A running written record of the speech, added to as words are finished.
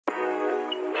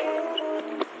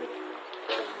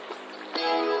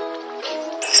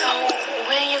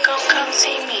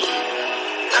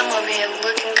here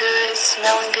looking good,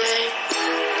 smelling good.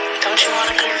 Don't you want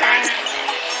to confirm?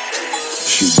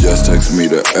 She just text me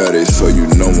to edit, so you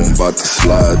know I'm about to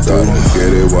slide through.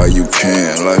 Get it while you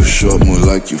can, life short, move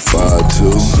like you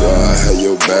 5'2". So I had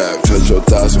your back, touch your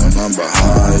thighs when I'm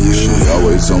behind you. She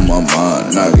always on my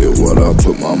mind, and I get what I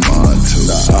put my mind to.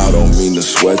 Now I don't mean to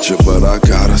sweat you, but I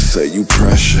gotta say you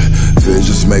pressure.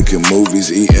 Visions making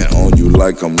movies, eating on you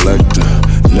like I'm Lecter.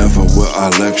 Never will I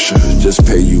lecture, just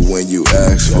pay you when you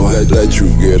ask for it. Let you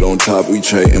get on top, we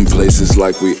trading places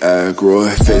like we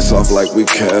aggro. Face off like we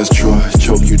Castro,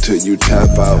 choke you till you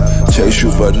tap out. Chase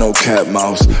you but no cat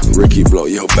mouse, Ricky blow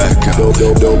your back out.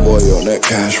 Doughboy on that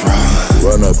cash route,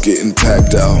 run up getting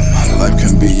packed out. My life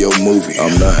can be your movie,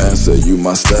 I'm the answer, you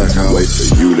my stack out. Wait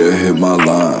for you to hit my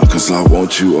line, cause I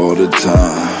want you all the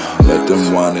time. Let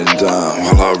them wine and dine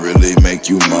while I really make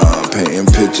you mine. Painting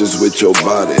pictures with your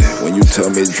body when you tell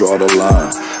me draw the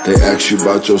line. They ask you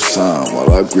about your sign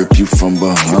while I grip you from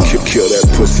behind. Kill that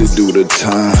pussy, do the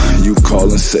time. You call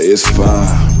and say it's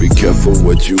fine. Be careful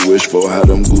what you wish for, have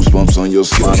them goosebumps on your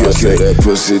spine. I say that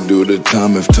pussy, do the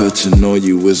time if touching on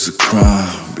you is a crime.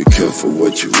 Be careful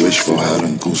what you wish for, have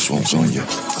them goosebumps on your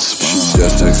spine. She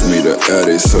just text me to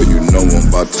edit, so you know I'm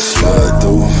about to slide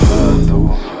through.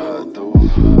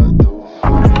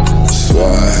 So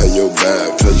I had your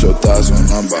back, touch your thighs when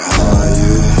I'm behind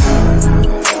you,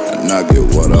 and I get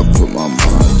what I put my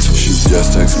mind to. She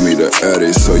just text me to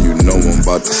edit, so you know I'm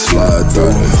about to slide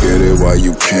through. Get it while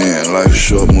you can, life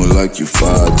short, move like you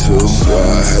 5'2". So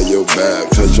I had your back,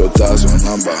 touch your thighs when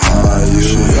I'm behind you.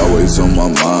 She always on my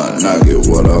mind, and I get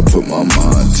what I put my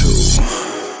mind to.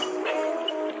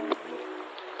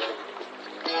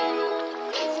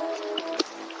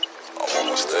 I'm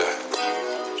almost there.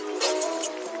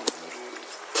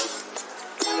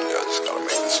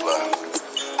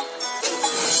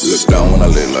 Look down when I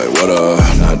lit like what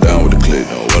up. Not down with the clip,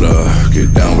 no what up.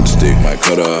 Get down with the stick, might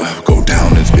cut up. Go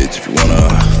down this bitch if you wanna.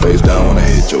 Face down when I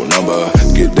hit your number.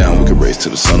 Get down, we can race to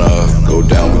the sun up. Go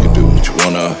down, we can do what you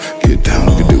wanna. Get down,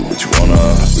 we can do what you wanna.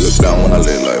 Look down when I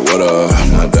lit like what up.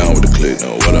 Not down with the clip,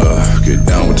 no what up. Get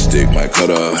down with the stick, might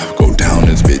cut up. Go down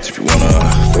this bitch if you wanna.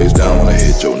 Face down when I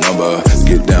hit your number.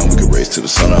 Get down, we can race to the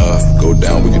sun up. Go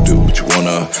down, we can do what you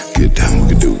wanna. Get down,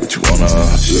 we can do what you wanna.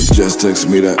 Look, just text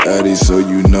me to Addy, so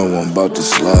you know I'm about to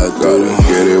slide through.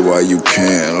 Get it while you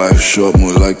can, life short,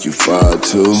 move like you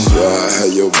 5'2". So I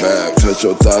had your back, touch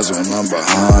your thighs when I'm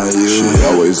behind you. She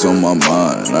always on my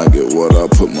mind, and I get what I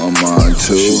put my mind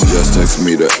to. She just text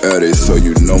me to Addy, so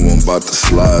you know I'm about to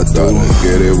slide through.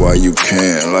 Get it while you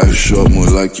can, life short,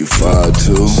 move like you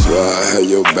 5'2". So I had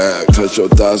your back, touch your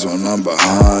thighs when I'm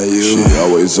behind you. She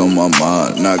always on my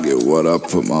mind, and I get what I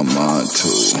put my mind to.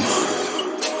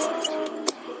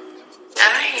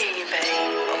 I hear you,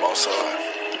 babe. I'm outside.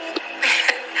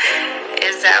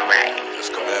 Is that right?